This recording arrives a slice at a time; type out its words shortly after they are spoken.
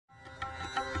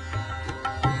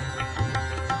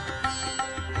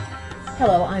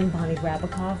Hello, I'm Bonnie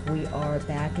Grabakoff. We are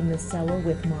back in the cellar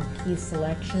with Marquee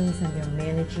Selections and their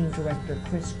managing director,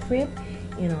 Chris Cribb,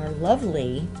 in our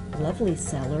lovely, lovely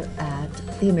cellar at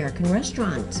the American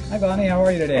Restaurant. Hi Bonnie, how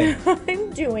are you today?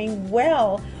 I'm doing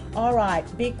well. All right,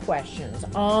 big questions,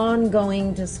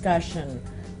 ongoing discussion,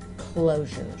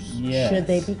 closures. Yes. Should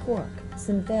they be cork,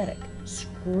 synthetic,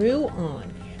 screw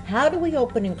on? How do we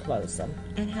open and close them?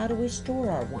 And how do we store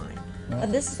our wine? Well,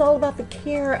 this is all about the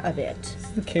care of it. This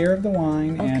is the care of the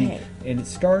wine, Okay. and it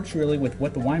starts really with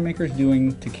what the winemaker is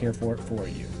doing to care for it for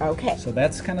you. Okay. So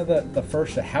that's kind of the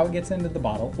first, how it gets into the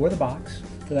bottle, or the box,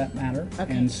 for that matter.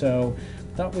 Okay. And so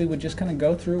thought we would just kind of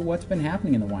go through what's been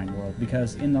happening in the wine world,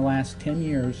 because in the last 10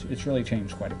 years, it's really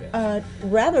changed quite a bit.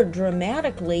 Rather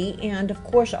dramatically, and of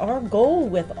course our goal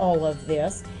with all of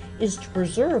this is to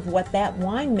preserve what that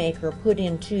winemaker put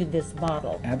into this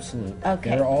bottle. Absolutely. Okay.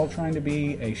 They're all trying to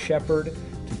be a shepherd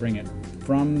to bring it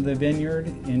from the vineyard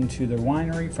into the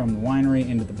winery, from the winery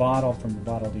into the bottle, from the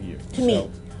bottle to you. To me.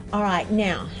 All right,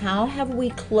 now, how have we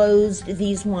closed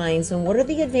these wines, and what are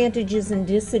the advantages and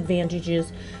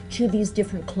disadvantages to these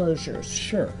different closures?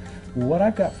 Sure. What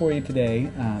I've got for you today,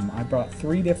 I brought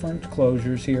 3 different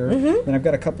closures here. Then I've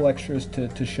got a couple extras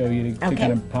to show you to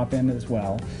kind of pop in as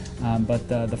well. But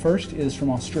the first is from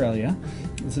Australia.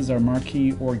 This is our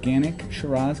Marquee Organic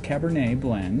Shiraz Cabernet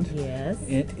blend. Yes.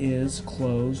 It is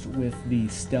closed with the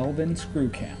Stelvin screw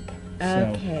cap.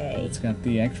 Okay. So it's got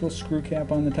the actual screw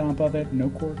cap on the top of it, no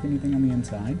cork, anything on the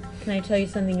inside. Can I tell you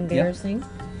something embarrassing?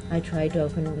 I tried to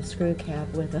open the screw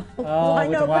cap with a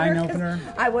wine opener.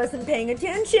 I wasn't paying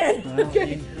attention. Well,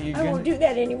 I won't do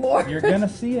that anymore. You're gonna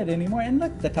see it anymore. And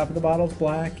look, the top of the bottle's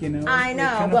black. You know. I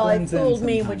know. It Well, it blends in fooled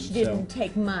me, sometimes, which didn't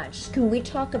take much. Can we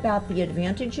talk about the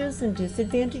advantages and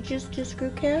disadvantages to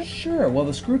screw cap? Sure. Well,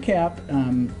 the screw cap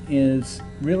is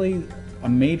really a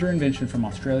major invention from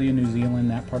Australia, New Zealand,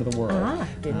 that part of the world.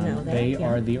 Didn't know that. They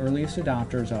are the earliest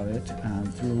adopters of it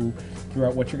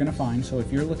throughout what you're going to find. So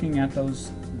if you're looking at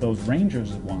those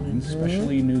ranges of wines,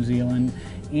 especially New Zealand,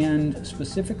 and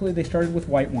specifically they started with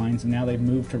white wines and now they've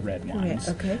moved to red wines.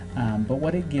 Okay. But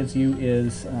what it gives you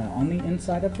is on the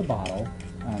inside of the bottle,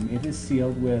 it is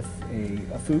sealed with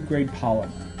a food grade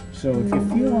polymer. So if you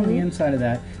feel on the inside of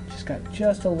that, it's got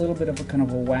just a little bit of a kind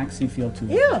of a waxy feel to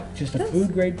it. Yeah. Just a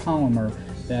food grade polymer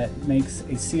that makes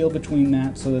a seal between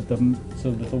that so that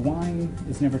the wine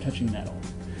is never touching metal.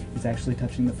 It's actually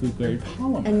touching the food grade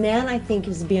polymer. And that, I think,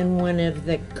 has been one of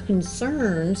the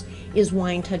concerns, is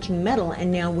wine touching metal, and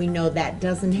now we know that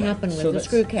doesn't happen with the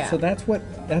screw cap. So that's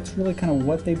really kind of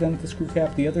what they've done with the screw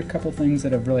cap. The other couple things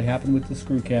that have really happened with the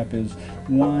screw cap is,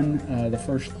 one, the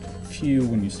first few,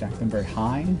 when you stack them very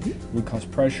high, would cause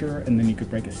pressure, and then you could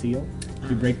break a seal.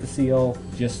 You break the seal,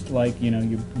 just like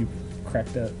you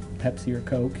cracked a Pepsi or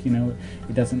Coke,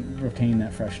 it doesn't retain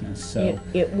that freshness. So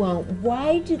it won't.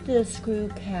 Why did the screw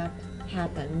cap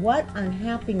happen? What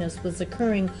unhappiness was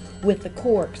occurring with the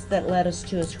corks that led us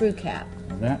to a screw cap?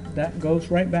 Well, that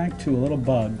goes right back to a little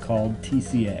bug called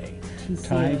TCA.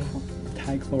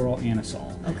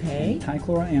 Trichloroanisole. Okay. And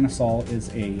trichloroanisole is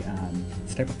a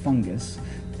type of fungus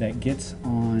that gets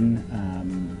on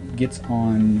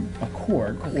a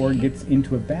cork, or gets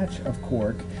into a batch of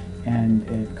cork, and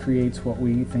it creates what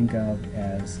we think of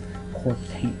as cork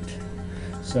taint.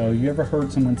 So you ever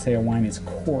heard someone say a wine is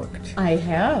corked? I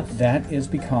have. That is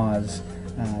because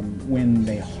when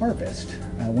they harvest,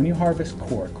 when you harvest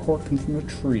cork comes from a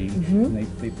tree, and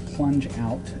they plunge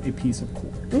out a piece of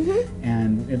cork,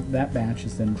 and that batch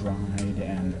is then dried,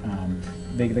 and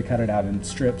they cut it out in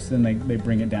strips, then they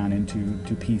bring it down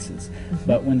into pieces.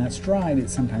 But when that's dried, it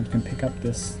sometimes can pick up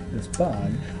this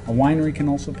bug. A winery can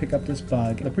also pick up this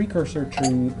bug. The precursor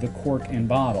to the cork and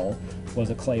bottle was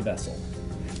a clay vessel.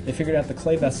 They figured out the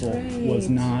clay vessel was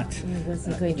not... It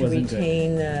wasn't going to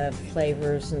retain the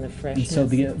flavors and the freshness. And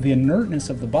so the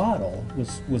inertness of the bottle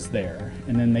was there,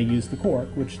 and then they used the cork,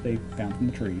 which they found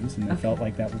from the trees, and they felt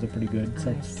like that was a pretty good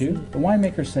substitute. The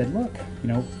winemaker said, look,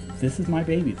 this is my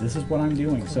baby, this is what I'm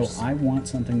doing, so I want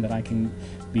something that I can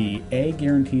be A,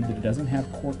 guaranteed that it doesn't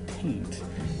have cork taint,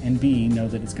 and B, know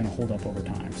that it's going to hold up over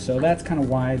time. So that's kind of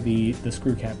why the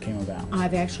screw cap came about.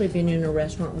 I've actually been in a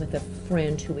restaurant with a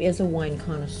friend who is a wine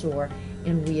connoisseur,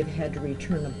 and we have had to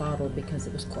return the bottle because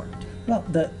it was corked. Well,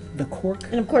 the cork...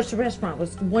 And of course the restaurant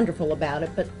was wonderful about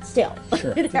it, but still,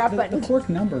 sure. It happened. The cork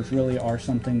numbers really are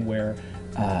something where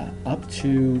up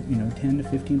to 10 to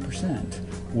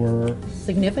 15% were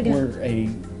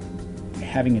significant.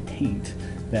 Having a taint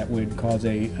that would cause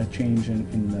a change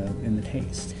in the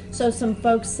taste. So some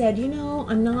folks said,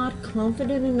 I'm not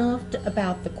confident enough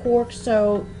about the cork,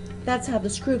 so That's how the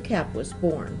screw cap was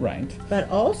born. Right. But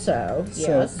also,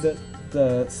 So yes.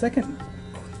 the second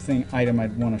item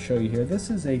I'd want to show you here. This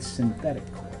is a synthetic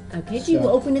cork. Okay, do you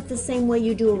open it the same way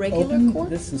you do a regular cork?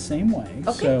 This the same way.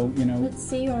 Okay. So, you know, let's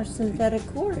see our synthetic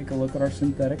cork. take a look at our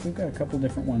synthetic. We've got a couple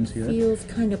different ones here. Feels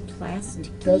kind of plasticky.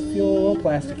 It does feel a little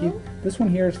plasticky. This one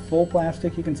here is full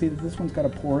plastic. You can see that this one's got a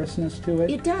porousness to it.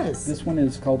 It does. This one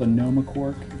is called a Noma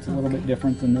cork. It's a little bit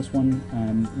different than this one,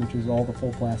 which is all the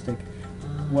full plastic.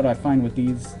 What I find with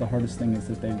these, the hardest thing is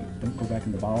that they don't go back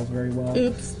in the bottles very well.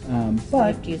 Oops.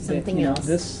 But do something else.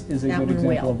 This is a That good one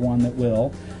example will. of one that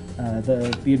will.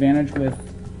 The advantage with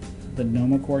the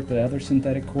Noma cork, the other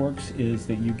synthetic corks, is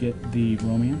that you get the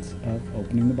romance of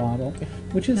opening the bottle,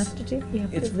 which is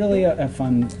it's really a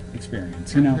fun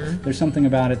experience. You know, there's something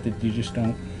about it that you just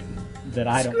don't. That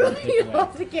I don't want to take away.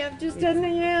 Off the cap just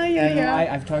doesn't. Yeah.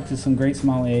 I've talked to some great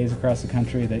sommeliers across the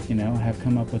country that have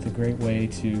come up with a great way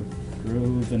to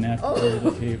throw the napkin over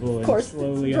the table and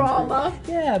slowly drama.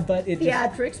 Yeah, but it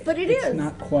Theatrics, but it's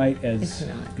not quite as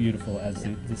beautiful as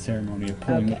the ceremony of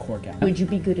pulling the cork out. Would you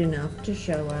be good enough to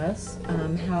show us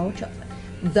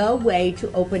the way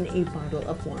to open a bottle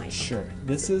of wine? Sure.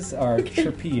 This is our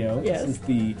Trapillo. Yes. This is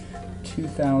the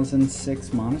 2006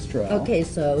 Monastrell. Okay,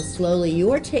 so slowly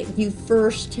you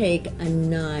first take a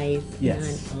knife.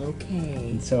 Yes.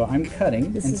 And so I'm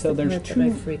cutting, This and is so the there's part that I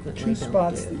frequently two don't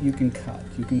spots do. that you can cut.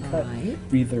 You can cut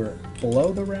either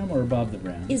below the rim or above the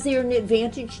rim. Is there an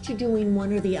advantage to doing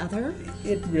one or the other?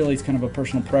 It really is kind of a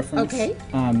personal preference. Okay.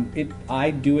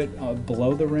 I do it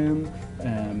below the rim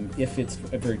if it's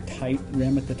a very tight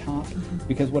rim at the top,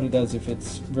 because what it does, if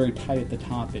it's very tight at the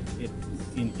top, it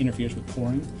interferes with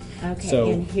pouring. Okay,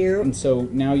 So, and so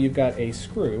now you've got a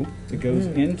screw that goes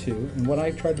into, and what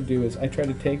I try to do is I try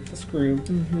to take the screw,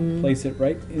 place it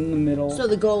right in the middle. So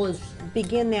the goal is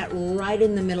begin that right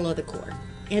in the middle of the cork.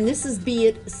 And this is be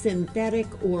it synthetic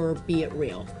or be it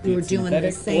real. You're doing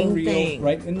the same thing.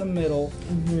 Right in the middle,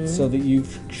 so that you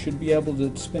should be able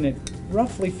to spin it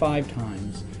roughly 5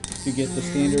 times to get the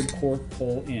standard cork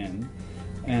pull in.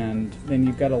 And then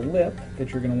you've got a lip that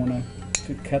you're going to want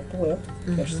to cut the lip,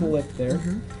 catch the lip there.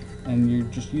 And you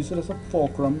just use it as a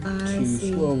fulcrum to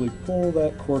slowly pull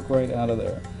that cork right out of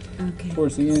there. Okay.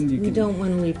 Towards the end, You don't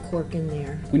want to leave cork in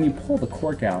there. when you pull the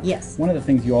cork out, Yes. one of the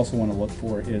things you also want to look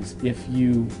for is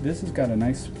this has got a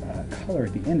nice color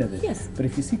at the end of it. Yes. But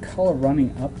if you see color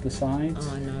running up the sides,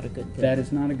 Oh, not a good thing. that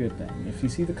is not a good thing. If you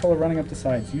see the color running up the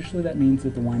sides, usually that means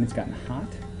that the wine has gotten hot.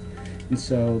 And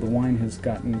so the wine has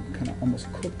gotten kind of almost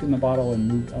cooked in the bottle and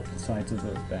moved up the sides of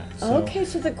those vats. So Okay,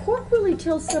 so the cork really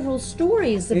tells several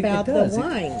stories about it the does.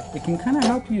 wine. It can kind of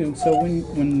help you. So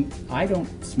when I don't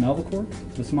smell the cork,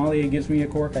 the sommelier gives me a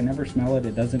cork. I never smell it.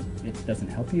 It doesn't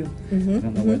help you. I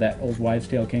don't know where that old wives'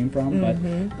 tale came from,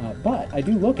 but I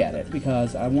do look at it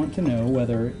because I want to know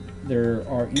whether there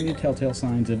are any telltale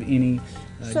signs of any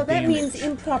So that damage. means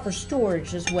improper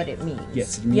storage is what it means.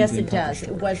 Yes, it means yes, it improper does.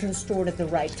 storage. It wasn't stored at the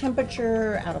right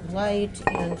temperature, out of light,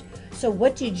 and so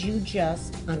what did you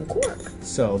just uncork?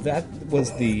 So that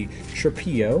was the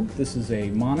Trapillo. This is a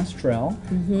Monastrell.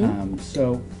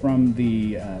 So from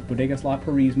the Bodegas La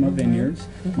Parisma vineyards,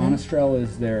 Monastrell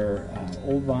is their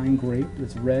old vine grape.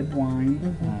 It's red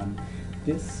wine.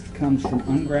 This comes from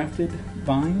ungrafted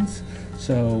vines.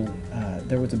 So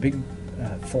there was a big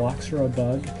phylloxera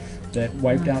bug that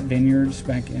wiped out vineyards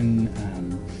back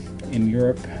in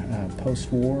Europe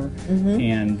post-war,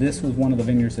 and this was one of the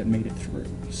vineyards that made it through.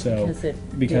 So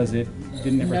because it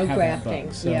didn't ever no have grafting.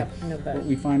 that bug. So no bug. what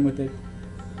we find with it,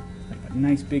 a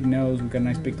nice big nose. We've got a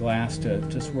nice big glass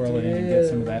to swirl it in and get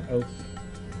some of that oak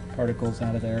particles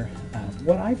out of there.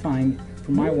 What I find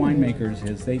from my winemakers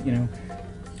is they,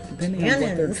 depending on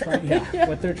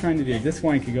what they're trying to do. This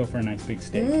wine could go for a nice big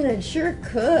steak. It sure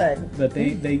could. But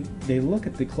they look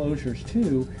at the closures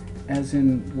too, as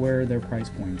in where their price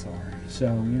points are.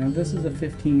 So this is a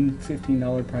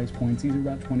 $15 price points. These are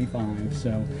about 25.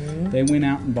 So they went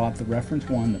out and bought the reference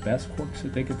one, the best corks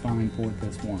that they could find for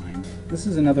this wine. This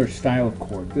is another style of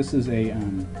cork. This is a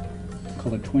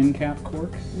called a twin cap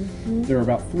cork. There are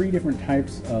about 3 different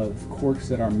types of corks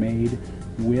that are made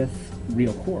with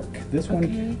real cork. This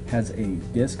one has a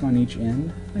disc on each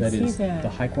end that is the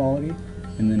high quality,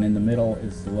 and then in the middle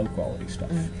is the low quality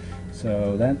stuff.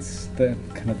 So that's the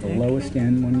kind of the lowest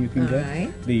end one you can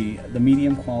get. The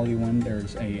medium quality one,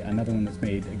 there's another one that's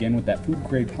made again with that food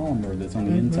grade polymer that's on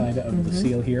the inside of the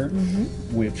seal here,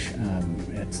 which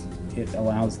it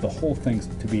allows the whole thing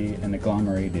to be an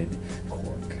agglomerated cork.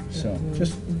 So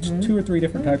just 2 or 3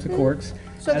 different types of corks.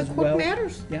 So the cork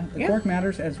matters. Yeah, the cork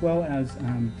matters, as well as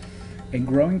a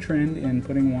growing trend in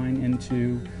putting wine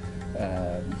into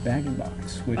bag and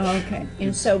box. Which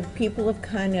and so people have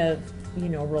kind of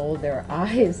roll their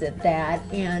eyes at that.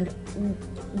 And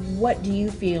what do you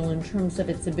feel in terms of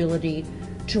its ability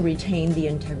to retain the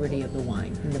integrity of the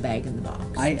wine in the bag and the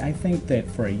box? I think that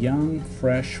for a young,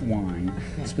 fresh wine,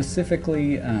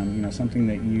 specifically, something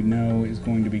that is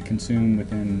going to be consumed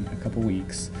within a couple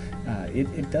weeks,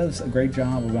 it does a great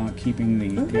job about keeping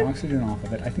the oxygen off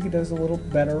of it. I think it does a little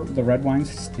better. The red wines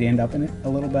stand up in it a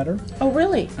little better. Oh,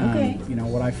 really? Okay.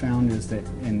 What I found is that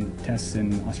in tests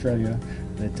in Australia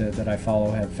that I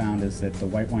follow have found is that the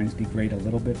white wines degrade a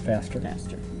little bit faster.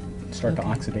 Start to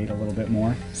oxidate a little bit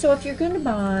more. So if you're going to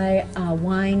buy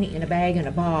wine in a bag and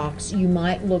a box, you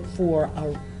might look for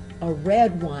a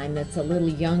red wine that's a little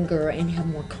younger and have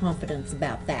more confidence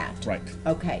about that. Right.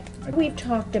 Okay. We've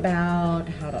talked about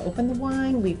how to open the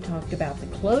wine. We've talked about the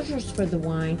closures for the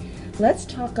wine. Let's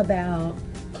talk about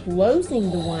closing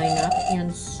the wine up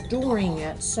and storing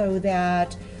it so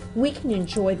that we can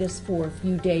enjoy this for a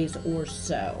few days or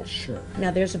so. Sure.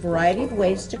 Now, there's a variety of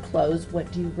ways to close.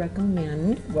 What do you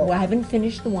recommend? Well, I haven't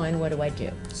finished the wine. What do I do?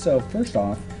 So first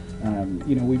off,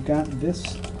 we've got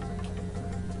this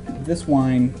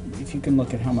wine. If you can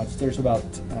look at how much, there's about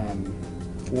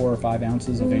 4 or 5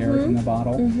 ounces of air in the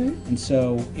bottle, and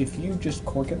so if you just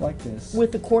cork it like this,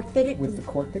 with the cork that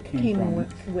came from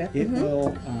with,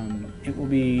 it will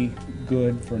be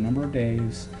good for a number of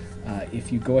days.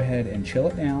 If you go ahead and chill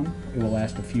it down, it will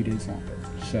last a few days longer.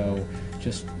 So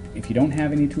just if you don't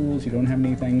have any tools, you don't have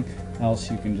anything else,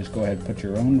 you can just go ahead and put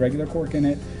your own regular cork in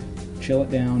it, chill it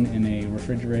down in a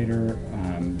refrigerator,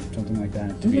 something like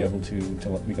that, to be able to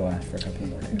let me last for a couple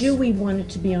more days. Do we want it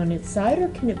to be on its side, or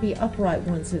can it be upright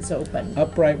once it's open?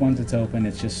 Upright once it's open.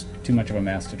 It's just too much of a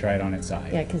mess to try it on its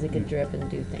side. Yeah, because it could drip and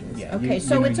do things. Yeah, okay,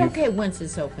 so it's okay once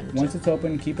it's open. Once it's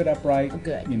open, keep it upright.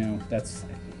 Good. That's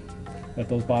what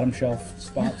those bottom shelf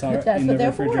spots are That's in the what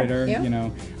they're refrigerator, for. Yeah.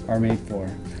 Are made for.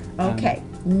 Okay,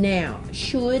 now,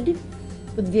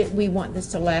 we want this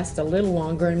to last a little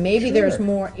longer, and maybe Sure. there's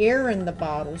more air in the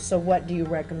bottle, so what do you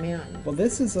recommend? Well,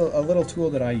 this is a little tool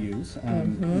that I use.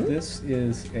 This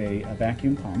is a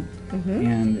vacuum pump,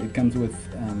 and it comes with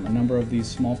a number of these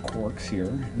small corks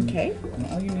here. Okay. And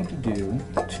all you need to do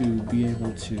to be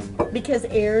able to... Because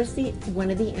air is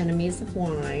one of the enemies of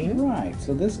wine. Right,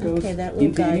 so this goes that little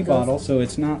into guy any goes- bottle, so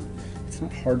it's not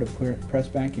hard to press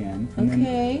back in. And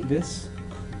then this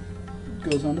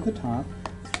goes onto the top,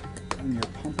 and you're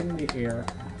pumping the air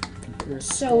out.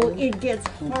 So it gets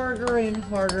harder and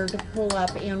harder to pull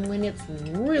up, and when it's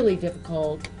really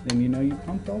difficult, then you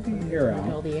pumped all the air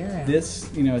out. This,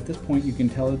 at this point you can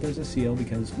tell that there's a seal,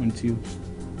 because once you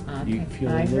feel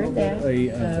a little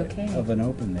bit of an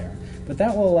open there. But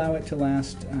that will allow it to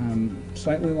last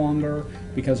slightly longer,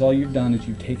 because all you've done is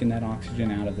you've taken that oxygen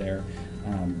out of there.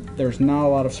 There's not a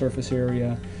lot of surface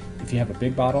area. If you have a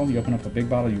big bottle, you open up a big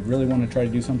bottle, you really want to try to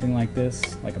do something like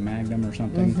this, like a Magnum or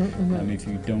something. If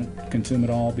you don't consume it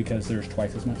all, because there's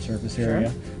twice as much surface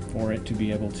area for it to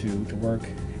be able to work.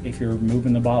 If you're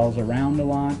moving the bottles around a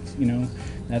lot,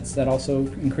 that also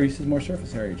increases more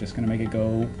surface area. Just going to make it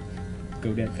go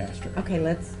dead faster. Okay,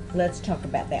 let's talk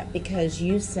about that, because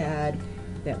you said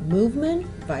that movement,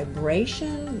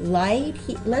 vibration, light,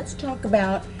 heat. Let's talk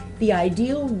about the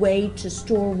ideal way to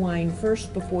store wine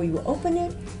first before you open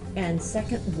it, and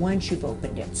second once you've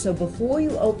opened it. So before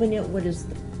you open it, what is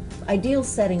the ideal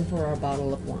setting for our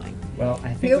bottle of wine? Well,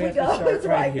 I think Here we we have go. to start It's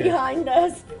right right here. behind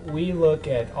us. We look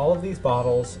at all of these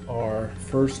bottles are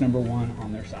first number 1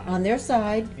 on their side. On their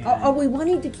side. Are we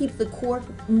wanting to keep the cork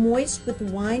moist with the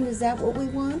wine? Is that what we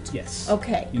want? Yes.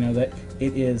 Okay. That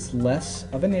it is less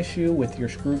of an issue with your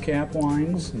screw cap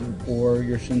wines or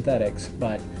your synthetics,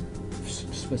 but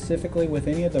specifically with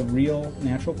any of the real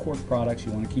natural cork products,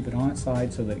 you want to keep it on its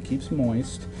side so that it keeps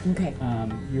moist. Okay.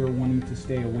 You're wanting to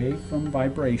stay away from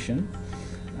vibration.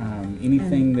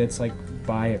 Anything that's like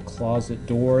by a closet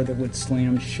door that would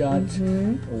slam shut,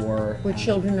 or where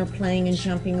children are playing and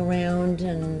jumping around,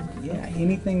 and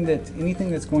anything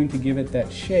that's going to give it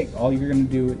that shake. All you're going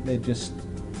to do,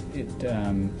 it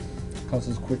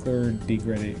causes quicker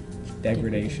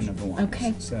degradation of the wine.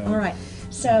 Okay. So, all right.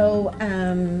 So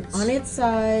on its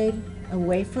side,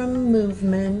 away from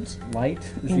movement. Light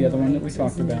is the other one that we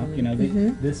talked about.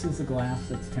 This is a glass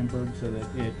that's tempered so that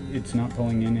it's not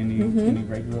pulling in any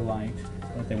regular light,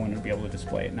 but they want to be able to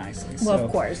display it nicely. Well,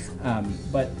 of course.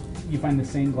 But you find the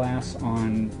same glass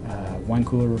on wine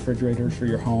cooler refrigerators for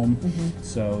your home,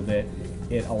 so that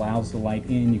it allows the light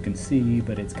in. You can see,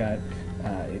 but it's got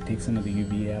it takes some of the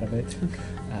UV out of it.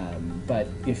 But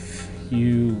if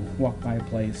you walk by a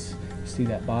place, see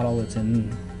that bottle that's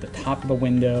in the top of the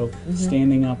window,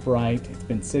 standing upright. It's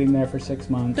been sitting there for 6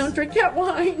 months. Don't drink that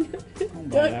wine.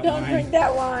 Don't drink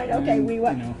that wine. Okay, we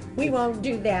won't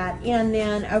do that. And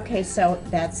then, okay, so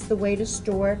that's the way to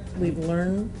store it. We've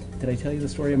learned. Did I tell you the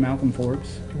story of Malcolm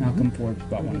Forbes? Malcolm Forbes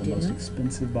bought one of the most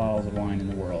expensive bottles of wine in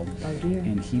the world. Oh dear.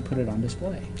 And he put it on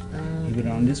display. He put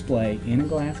it on display in a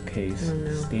glass case,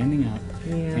 standing up.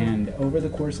 Yeah. And over the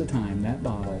course of time, that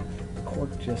bottle, the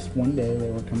cork, just one day they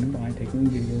were coming by taking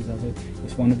videos of it.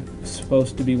 It's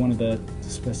supposed to be one of the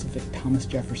specific Thomas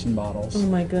Jefferson bottles. Oh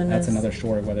my goodness. That's another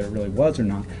story whether it really was or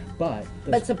not. But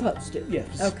supposed to. Yeah,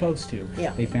 supposed to.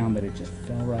 Yeah. They found that it just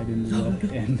fell right into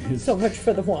the and So much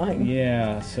for the wine.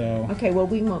 Yeah, so. Okay, well,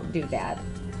 we won't do that.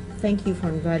 Thank you for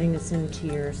inviting us into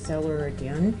your cellar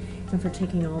again and for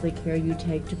taking all the care you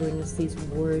take to bring us these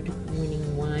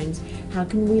award-winning wines. How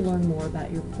can we learn more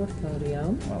about your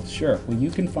portfolio? Well, sure. Well, you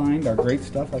can find our great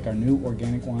stuff like our new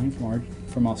organic wine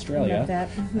from Australia Love that.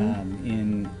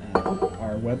 in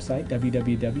our website,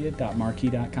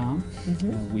 www.marquee.com.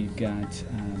 We've got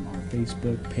our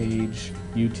Facebook page,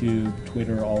 YouTube,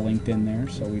 Twitter, all linked in there.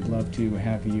 So we'd love to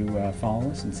have you follow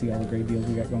us and see all the great deals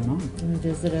we got going on. And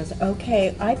visit us.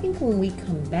 Okay, I think when we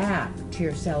come back to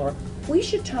your cellar, we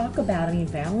should talk about,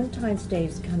 Valentine's Day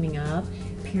is coming up,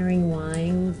 pairing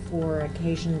wine for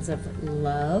occasions of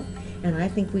love. And I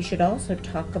think we should also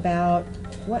talk about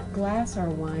what glass our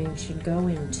wine should go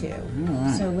into. All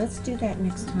right. So let's do that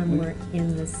next time we're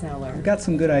in the cellar. We've got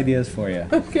some good ideas for you.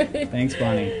 Okay. Thanks,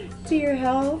 Bonnie. To your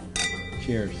health.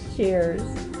 Cheers.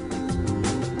 Cheers.